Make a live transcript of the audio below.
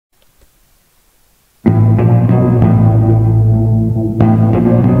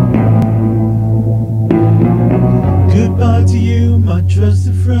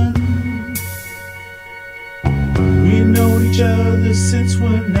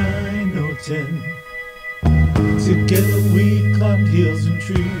Together we climbed hills and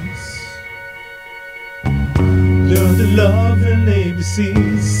trees, learned to love and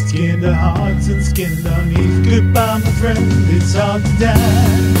ABCs, skinned our hearts and skinned our knees. Goodbye my friend, it's hard to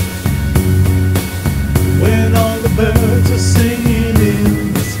die when all the birds are singing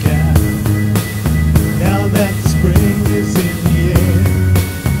in the sky. Now that the spring is in the air,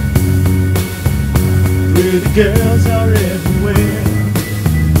 pretty girls are everywhere.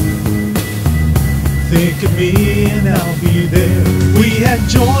 Think of me and I'll be there. We had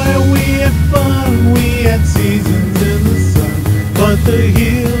joy, we had fun, we had seasons in the sun, but the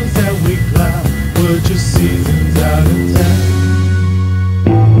hills that we climbed were just seasons out of time.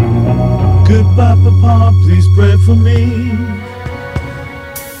 Goodbye Papa, please pray for me.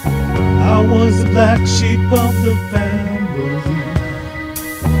 I was the black sheep of the family.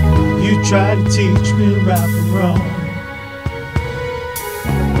 You tried to teach me right from wrong.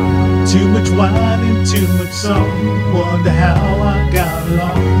 Too much wine and too much song, wonder how I got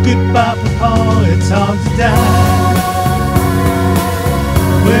along. Goodbye Papa, it's hard to die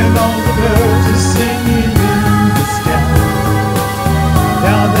when all the birds are singing in the sky.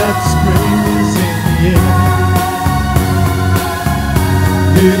 Now that spring is in the air,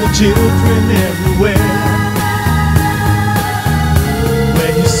 little children everywhere.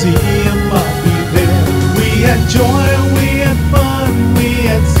 When you see them, I'll be there. We had joy, we had fun, we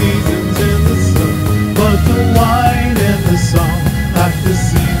had seasons in the sun, but the wine and the song, like the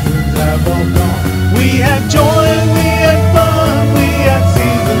seasons have all gone. We had joy, we had fun, we had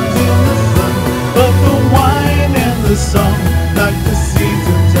seasons in the sun, but the wine and the song, like the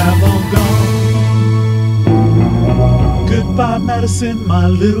seasons have all gone. Goodbye Madison, my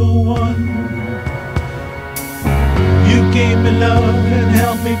little one. You gave me love and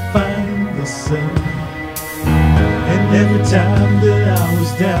helped me find the sun. And every time that I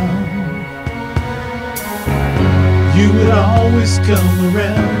was down, you would always come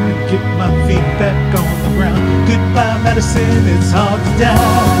around and get my feet back on the ground. Goodbye Madison, it's hard to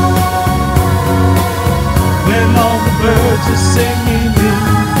die when all the birds are singing in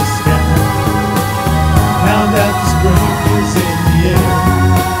the sky. Now that the spring is in the air,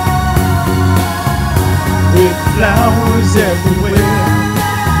 with flowers everywhere,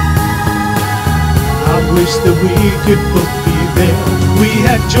 I wish that we could both be there. We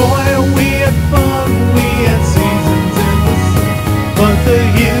had joy,